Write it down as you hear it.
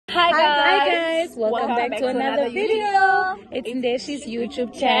Hi guys, welcome back to another video. It's Ndeshi's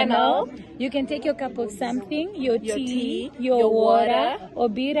YouTube channel. You can take your cup of something, your tea, your water, or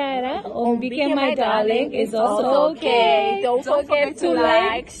birara, or mbike my darling is also okay. Don't forget to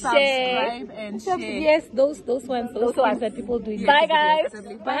like, share, subscribe, and share. Yes, those ones, those things that people do. Bye guys.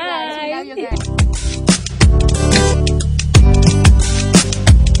 Bye.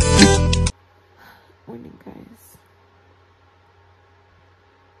 Morning, guys.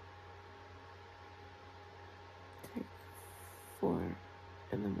 It's like 4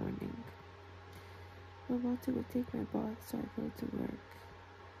 in the morning. I'm about to go take my bath so I go to work.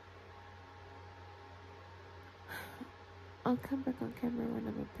 I'll come back on camera when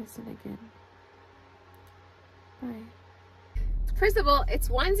I'm a person again. Bye. First of all, it's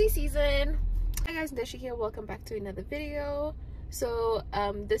onesie season. Hi guys, Ndeshi here. Welcome back to another video. So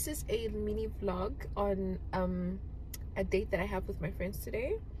this is a mini vlog on a date that I have with my friends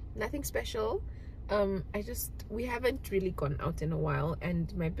today. Nothing special. We haven't really gone out in a while,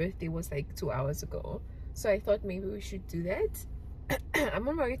 and my birthday was like 2 hours ago, so I thought maybe we should do that. I'm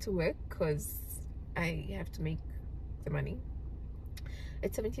on my way to work because I have to make the money.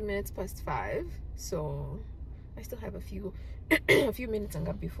 It's 17 minutes past 5, so I still have a few minutes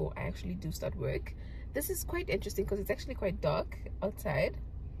before I actually do start work. This is quite interesting because it's actually quite dark outside,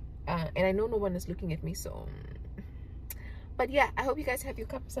 and I know no one is looking at me, so but yeah, I hope you guys have your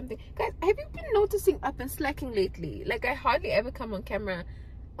cup of something. Guys, have you been noticing I've been slacking lately? Like, I hardly ever come on camera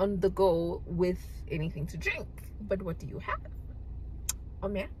on the go with anything to drink. But what do you have?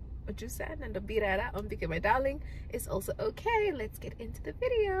 Omya, a juice and a birara on Mbike my darling is also okay. Let's get into the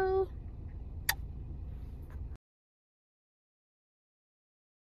video.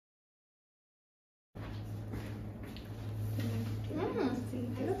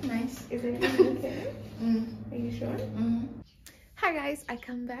 You look nice. Is everything okay? Are you sure? Hi guys, I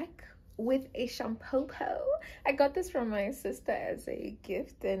come back with a shampoo. I got this from my sister as a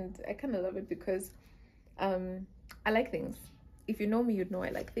gift, and I kind of love it because I like things. If you know me, you'd know I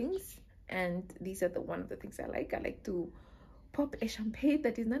like things, and these are one of the things I like. I like to pop a champagne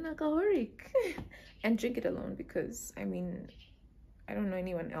that is non-alcoholic and drink it alone, because I mean, I don't know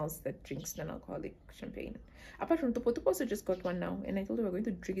anyone else that drinks non-alcoholic champagne apart from Tupo. Tupo also just got one now, and I told her we're going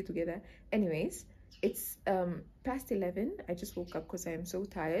to drink it together. Anyways, it's past 11. I just woke up because I am so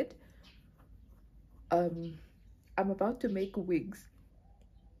tired. I'm about to make wigs.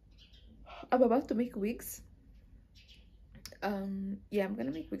 Yeah, I'm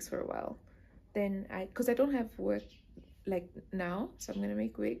gonna make wigs for a while. Then because I don't have work like now, so I'm gonna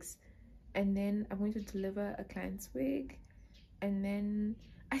make wigs, and then I'm going to deliver a client's wig, and then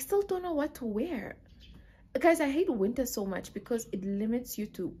I still don't know what to wear. Guys, I hate winter so much because it limits you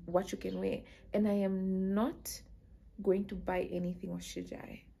to what you can wear, and I am not going to buy anything or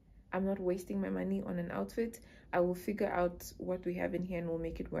shijai. I'm not wasting my money on an outfit. I will figure out what we have in here and we'll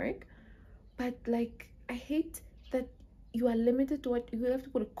make it work. But like, I hate that you are limited to what you have to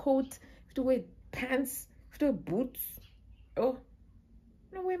put a coat, you have to wear pants, you have to wear boots. Oh,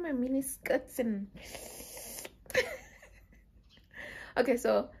 I'm gonna wear my mini skirts and okay,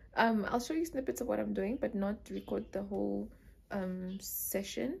 so I'll show you snippets of what I'm doing, but not record the whole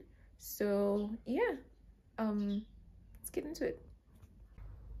session. So yeah, let's get into it.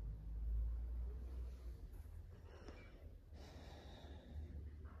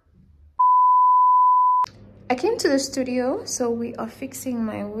 I came to the studio, so we are fixing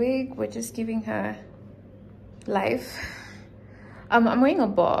my wig. We're just giving her life. I'm wearing a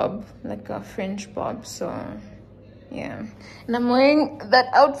bob, like a French bob, so yeah. And I'm wearing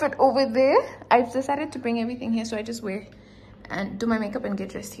that outfit over there. I've decided to bring everything here, so I just wear and do my makeup and get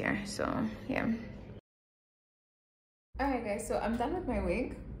dressed here. So yeah. Alright guys, so I'm done with my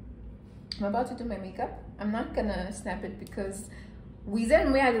wig. I'm about to do my makeup. I'm not gonna snap it because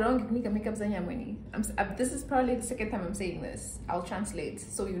this is probably the second time I'm saying this. I'll translate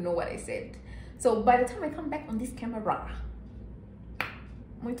so you know what I said. So by the time I come back on this camera,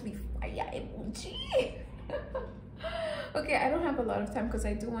 I'm going to be fire emoji. Okay, I don't have a lot of time because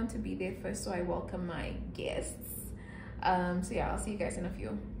I do want to be there first, so I welcome my guests. So yeah, I'll see you guys in a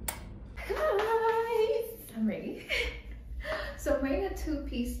few. Guys, I'm ready. So I'm wearing a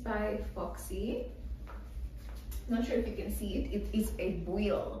two-piece by Foxy. Not sure if you can see it. It is a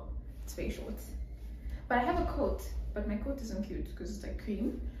buil. It's very short. But I have a coat, but my coat isn't cute because it's like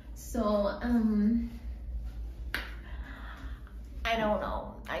cream. So I don't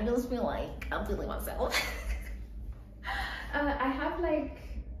know. I just feel like I'm feeling myself. I have like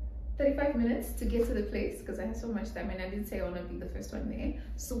 35 minutes to get to the place because I have so much time, and I did say I want to be the first one there.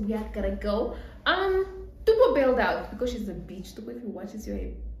 So we are gonna go. Tupo bailed out because she's a bitch. Tupo, if you watch this, you're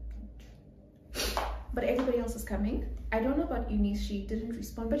a but everybody else is coming. I don't know about Eunice, she didn't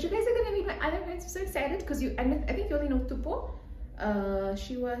respond, but you guys are gonna meet my other friends. I'm so excited because I think you only know Tupo,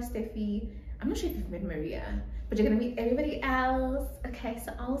 Shiwa, Steffi. I'm not sure if you've met Maria, but you're gonna meet everybody else. Okay,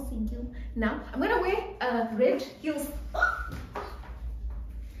 so I'll see you now. I'm gonna wear red heels. Oh!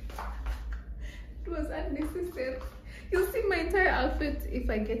 It was unnecessary. You'll see my entire outfit if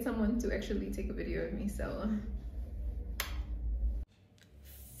I get someone to actually take a video of me. So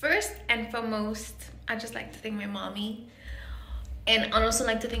first and foremost, I just like to thank my mommy, and I also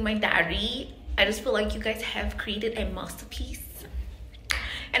like to thank my daddy. I just feel like you guys have created a masterpiece.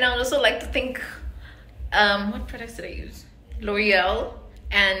 And I would also like to thank what products did I use? L'Oreal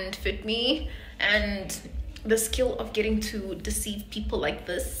and Fit Me, and the skill of getting to deceive people like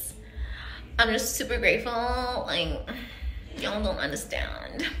this. I'm just super grateful. Like, y'all don't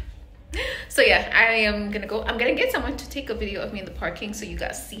understand. So yeah, I'm gonna get someone to take a video of me in the parking so you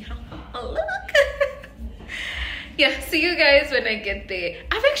guys see how I look. Yeah, see you guys when I get there.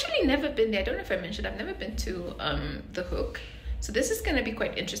 I've actually never been there. I don't know if I mentioned, I've never been to the Hook. So this is gonna be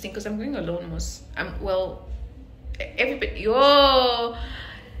quite interesting because I'm going alone most. Well, everybody, yo,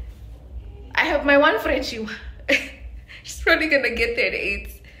 I have my one friend, she's probably gonna get there at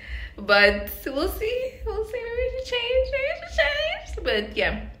 8. But we'll see, maybe she change. But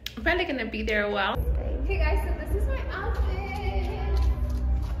yeah, I'm probably gonna be there a while. Okay guys, so this is my outfit.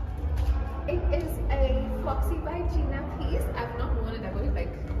 It is a Foxy by Gina piece. I've not worn it. I bought it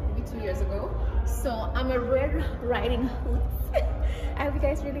like maybe 2 years ago. So I'm a Red Riding Hood. I hope you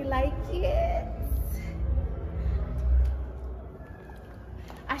guys really like it.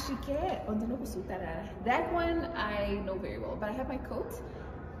 That one I know very well, but I have my coat.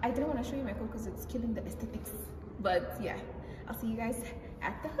 I didn't want to show you my coat because it's killing the aesthetics. But yeah, I'll see you guys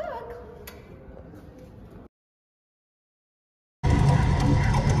at the Hook.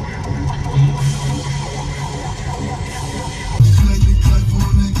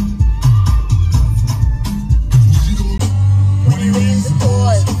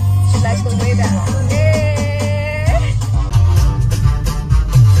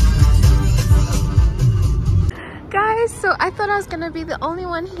 So I thought I was gonna be the only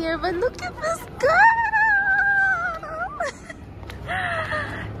one here, but look at this girl!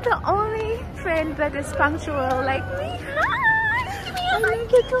 The only friend that is punctual like me. Hi! Give me a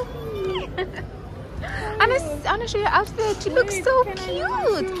hug! I wanna show your outfit. You look so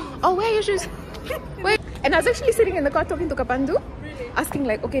cute! Oh, where are your shoes? Wait. And I was actually sitting in the car talking to Kapandu, asking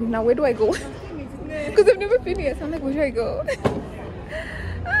like, okay, now where do I go? Because I've never been here, so I'm like, where do I go?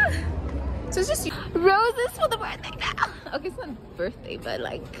 So it's just roses for the birthday now. Okay, it's not birthday, but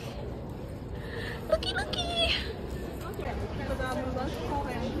like, looky.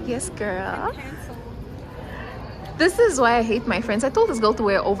 Yes, girl. This is why I hate my friends. I told this girl to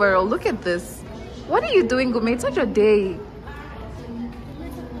wear overall. Look at this. What are you doing, Gume? It's such a day.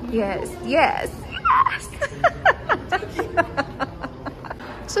 Yes.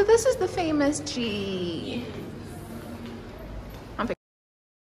 So this is the famous G.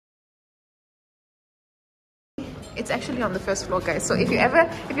 It's actually on the first floor, guys. So if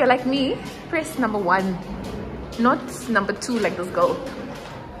you're like me, press number 1, not number 2 like this girl.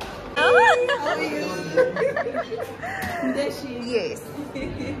 How are you? Yes.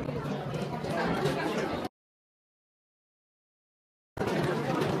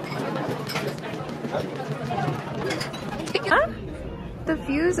 The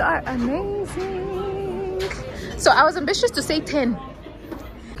views are amazing. So I was ambitious to say 10.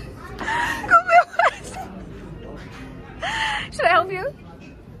 Should I help you?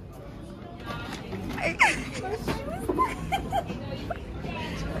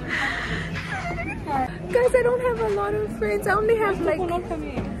 Guys, I don't have a lot of friends. I only have like...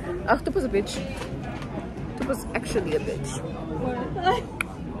 Oh, Tupo's a bitch. Tupo's actually a bitch.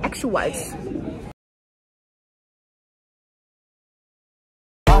 Actual.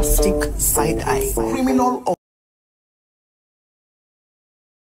 Plastic side eye. Criminal.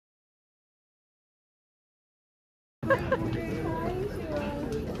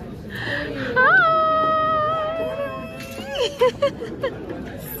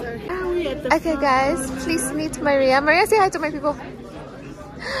 Okay guys, please meet Maria. Maria, say hi to my people.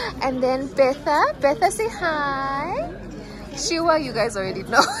 And then Betha, say hi. Shiwa, you guys already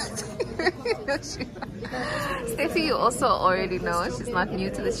know. Steffi, you also already know. She's not new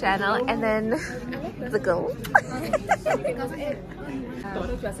to the channel. And then the girl.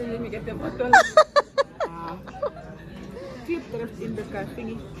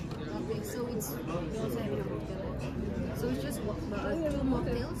 So it's just 2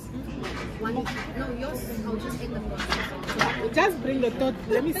 mocktails. One, no, yours. I'll just take the first. Just bring the thought.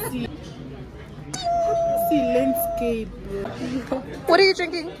 Let me see. see landscape. What are you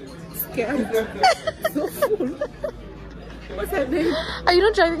drinking? Scared. So full. What's happening? Are you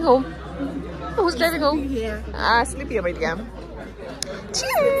not driving home? Who's driving home? Yeah. Ah, sleepy over there.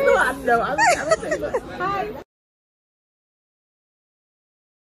 Cheers! No, I was hi.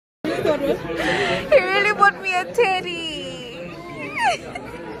 He really bought me a teddy.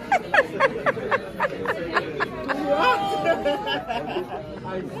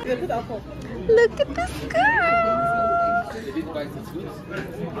 Look at this girl.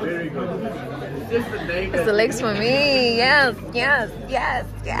 Very good. It's the legs for me. Yes, yes, yes,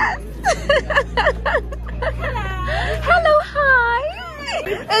 yes. Hello, hi.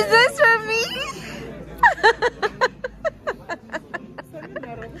 Is this for me?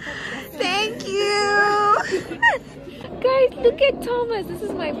 Thank you. Guys, look at Thomas. This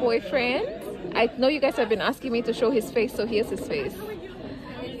is my boyfriend. I know you guys have been asking me to show his face, so here's his face.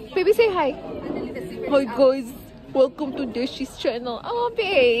 Baby, say hi. Hi guys, welcome to Deshi's channel. Oh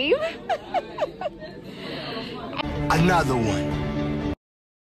babe. Another one.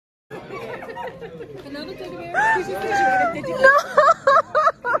 No.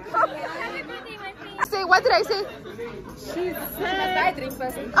 Say, what did I say? She said,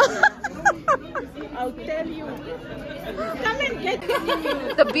 I'll tell you. Come and get me.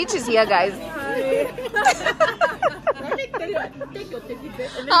 The beach is here, guys. Let me tell you, take your teddy bear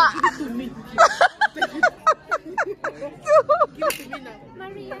and then give it to me. Give it to me now.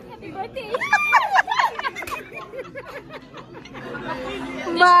 Maria, happy birthday.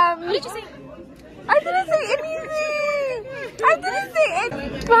 Mom. What did you say? I didn't say anything. I didn't say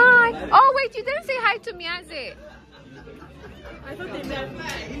anything. Bye. Oh wait, you didn't say hi to Miaze.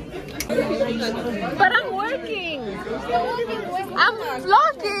 But I'm working. I'm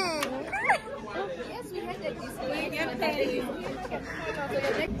vlogging. Yes, we had that display.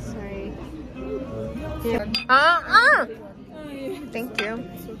 Sorry. Thank you.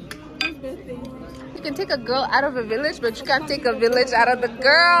 You can take a girl out of a village, but you can't take a village out of the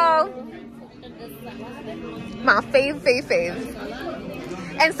girl. My fave.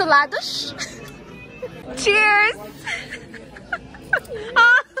 Ensaladas. Cheers.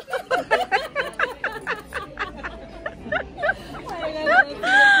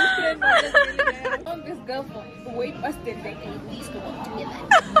 This girl way past the decade used to walk together.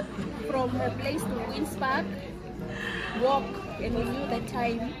 From her place to Queen's Park, walk, and we knew the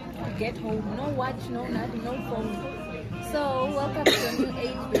time to get home. No watch, no nothing, no phone. So welcome to a new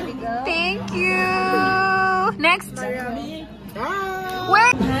age, baby girl. Thank you. Next.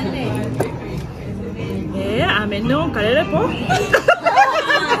 Wait. Yeah, I'm a no kalele po.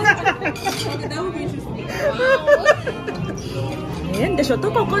 Ndesho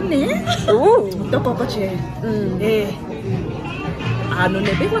toko kone. Toko koche. Ano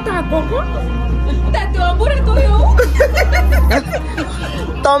nebe kota koko? Tato amore toyo.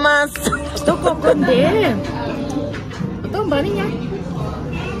 Thomas. Toko konde. Tombani ya.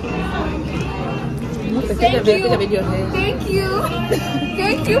 Thank you.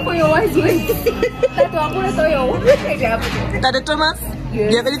 Thank you for your wise words. Tato amore toyo. Tate Thomas, do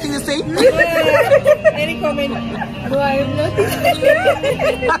you have anything to say? Any comment? No, I am not.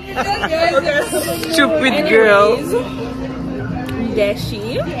 Stupid girl.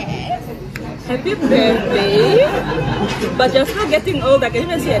 Deshi. Happy birthday. But you're still getting old. I can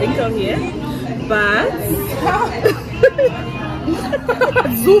even see a wrinkle here. But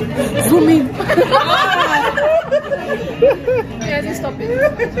zoom in. Yes, stop it.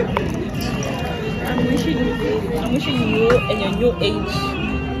 I'm wishing you and your new age.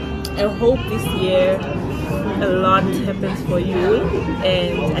 I hope this year a lot happens for you,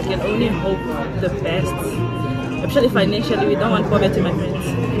 and I can only hope the best. Especially financially, we don't want poverty, my friends.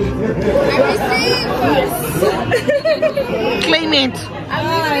 Claim it.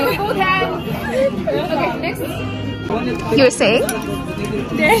 I'm both hands. Okay, next. You were saying?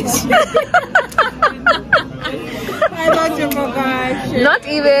 I don't give a gosh. Not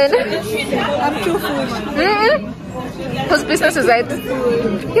even. I'm too foolish. Whose business is it?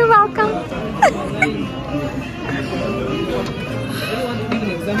 You're welcome.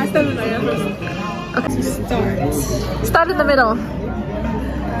 I started my first. Okay. Start. Start in the middle.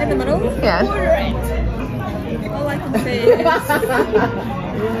 In the middle? Yeah. All I can say is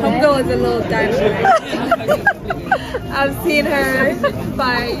Homegirl is a little dynamite. I've seen her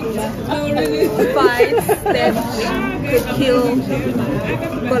fight, that could kill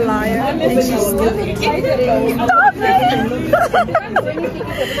Goliath, and she's still stop it!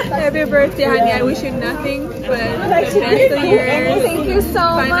 Happy birthday, honey. I wish you nothing but the best of years. Thank you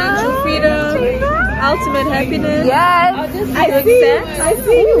so much. Financial freedom, ultimate happiness. Yes, I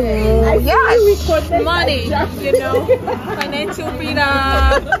see. Money, you know, financial freedom.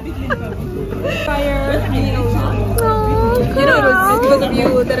 Fire. You know, it was just because of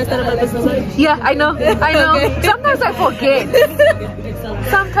you that I thought about this one. yeah, I know. Okay.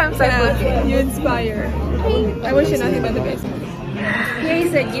 Sometimes I forget. You inspire. I wish you nothing but the best. Here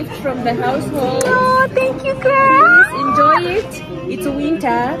is a gift from the household. Oh, thank you, girl. Please enjoy it. It's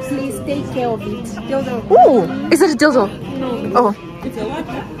winter. Please take care of it. Dildo. Ooh, is it a dildo? No. Oh.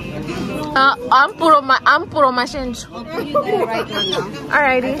 I'm put on my change.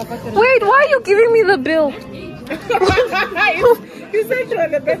 Alrighty. Wait, why are you giving me the bill? You said you were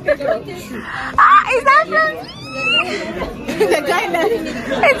the best. Is that for me?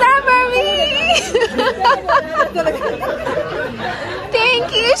 Is that for me? Thank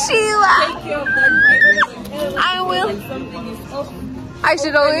you, Sheila. I will. I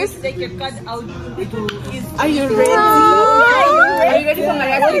should always Take your card out. Are you ready? Are you ready for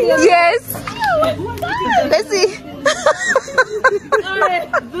my lesson? Yes. Let's see.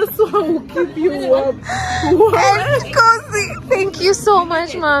 This one will keep you up. And cozy. Thank you so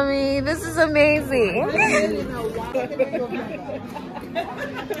much, mommy. This is amazing.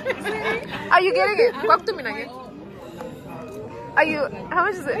 Are you getting it? Talk to me, Nugget. Are you? How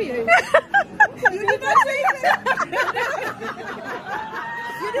much is it? You did not say that.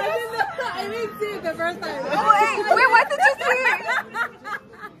 I didn't see it the first time. Oh, wait, what did you say?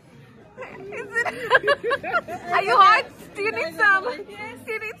 Is it? Are you hot? Do you need some? Do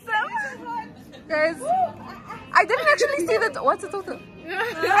you need some? Guys, I didn't actually see the. What's the total?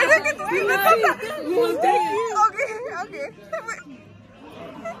 I didn't get to see the total. Okay.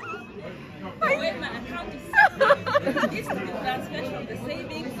 Wait, my account is this to be transferred from the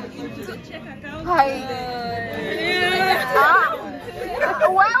savings into the check account. Hi.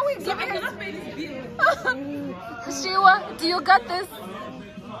 Why are we giving it? Sheila, do you got this?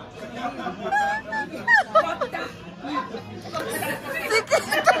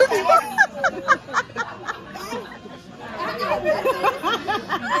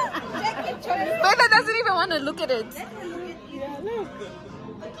 Bella doesn't even want to look at it.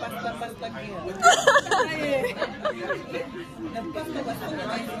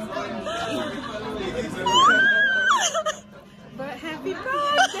 But happy birthday!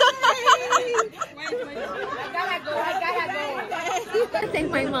 I gotta go. Thank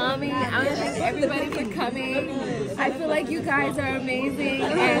my mommy. I want to thank everybody for coming. I feel like you guys are amazing,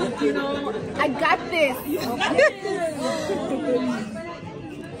 and you know, I got this.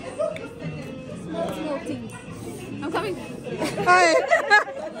 Small things. I'm coming. Hi.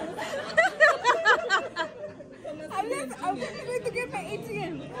 I'm going to get my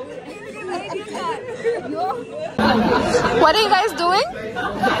ATM. What are you guys doing?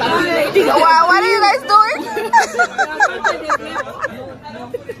 What are you guys doing?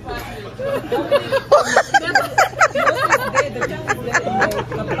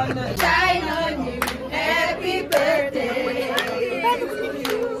 Happy birthday.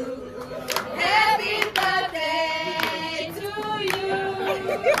 Happy birthday to you.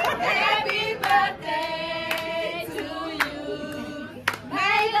 Happy birthday to you.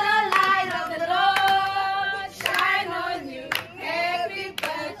 May the light of the Lord shine on you. Happy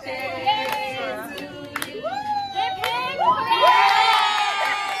birthday to you.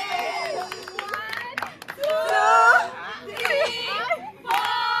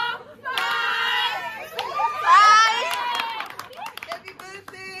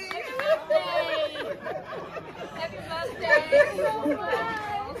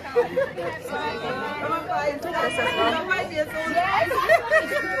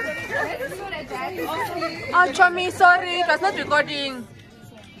 Oh, Chummy, sorry, it was not recording.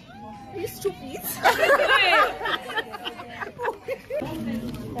 You stupid.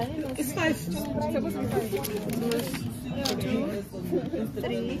 It's 5. It's supposed to be 5. 2,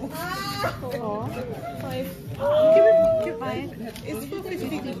 3, 4, 5. Give it. It's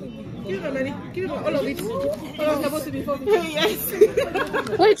 450. Give it already. Give it all of it. It's supposed to be 450. Yes.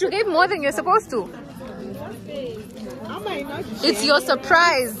 Wait, you gave more than you're supposed to. It's your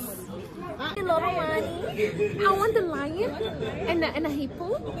surprise. A lot of money. I want the lion and a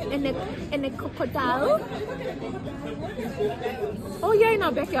hippo and a crocodile. Oh yeah, in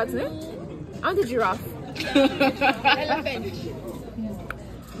our backyard, isn't it? I want the giraffe. Elephant.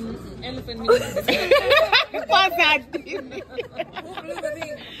 elephant.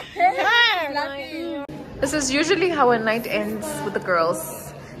 This is usually how a night ends with the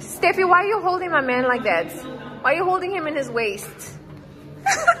girls. Steffi, why are you holding my man like that? Why are you holding him in his waist?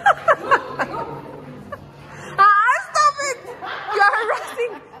 Stop it! You're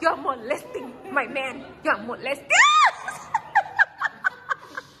harassing. You're molesting my man. You're molesting.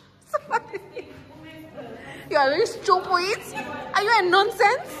 You are very stupid. Are you a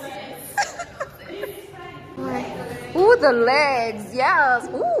nonsense? Ooh, the legs. Yes.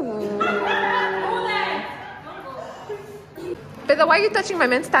 Ooh. Peter, why are you touching my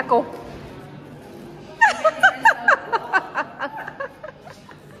men's taco?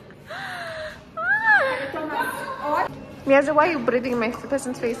 Miaza, why are you breathing in my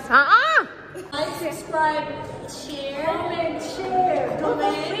person's face? Like, subscribe, share, comment, share,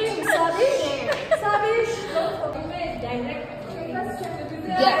 comment,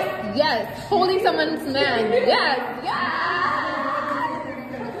 Yes, yes. Holding someone's man. Yes, yes.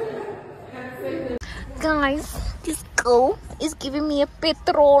 Guys, this girl is giving me a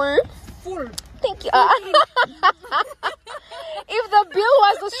petrol. Full. Thank you. If the bill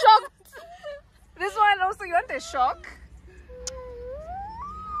was a shock, this one also, you want a shock?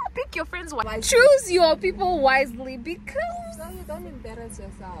 Pick your friends wisely. Choose your people wisely because You don't embarrass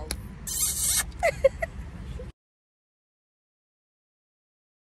yourself.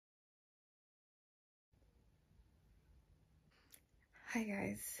 Hi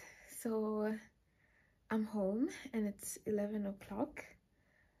guys, so I'm home and it's 11 o'clock.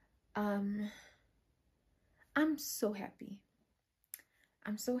 I'm so happy.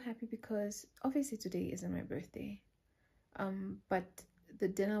 I'm so happy because obviously today isn't my birthday, but the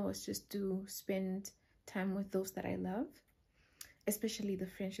dinner was just to spend time with those that I love, especially the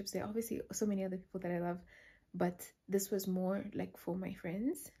friendships. There are obviously so many other people that I love, but this was more like for my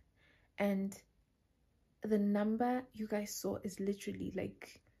friends. And the number you guys saw is literally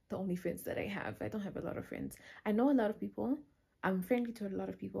like the only friends that I have. I don't have a lot of friends. I know a lot of people. I'm friendly to a lot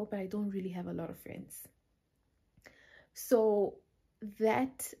of people, but I don't really have a lot of friends. So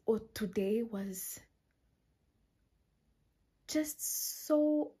that, or today, was just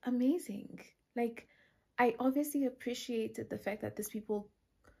so amazing. Like, I obviously appreciated the fact that these people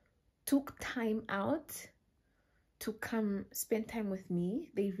took time out to come spend time with me.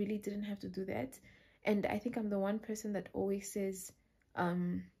 They really didn't have to do that. And I think I'm the one person that always says,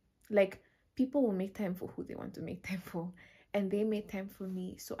 like, people will make time for who they want to make time for, and they made time for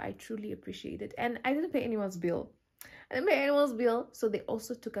me. So I truly appreciate it. And I didn't pay anyone's bill. So they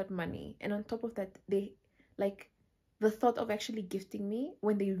also took out money. And on top of that, they, like, the thought of actually gifting me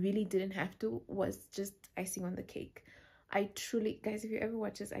when they really didn't have to was just icing on the cake. I truly, guys, if you ever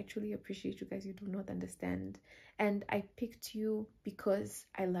watch this, I truly appreciate you guys. You do not understand. And I picked you because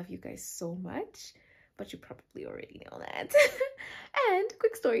I love you guys so much, but you probably already know that. And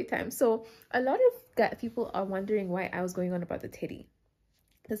quick story time. So a lot of people are wondering why I was going on about the teddy.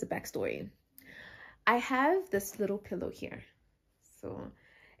 There's a backstory. I have this little pillow here. So,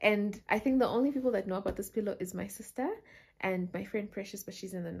 and I think the only people that know about this pillow is my sister and my friend Precious, but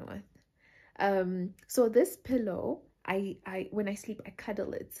she's in the north. So this pillow, I when I sleep, I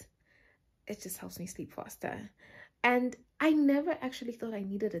cuddle it. It just helps me sleep faster. And I never actually thought I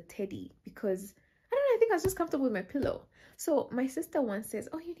needed a teddy because, I don't know, I think I was just comfortable with my pillow. So my sister once says,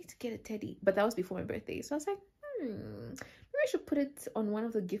 oh, you need to get a teddy. But that was before my birthday. So I was like, maybe I should put it on one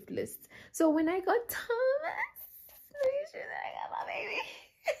of the gift lists. So when I got Thomas, make sure that I got my baby.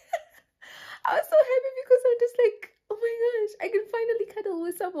 I was so happy because I'm just like, oh my gosh, I can finally cuddle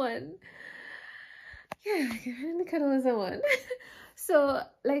with someone. Yeah, I can finally cuddle with someone. So,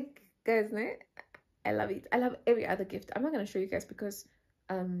 like, guys, I love it. I love every other gift. I'm not gonna show you guys because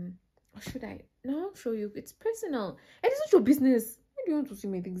or should I? No, I'll show you. It's personal. And it's not your business. Why do you want to see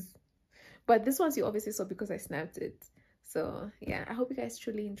my things? But this one you obviously saw because I snapped it. So yeah, I hope you guys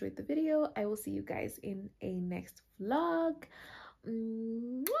truly enjoyed the video. I will see you guys in a next vlog.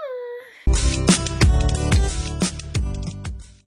 Mwah!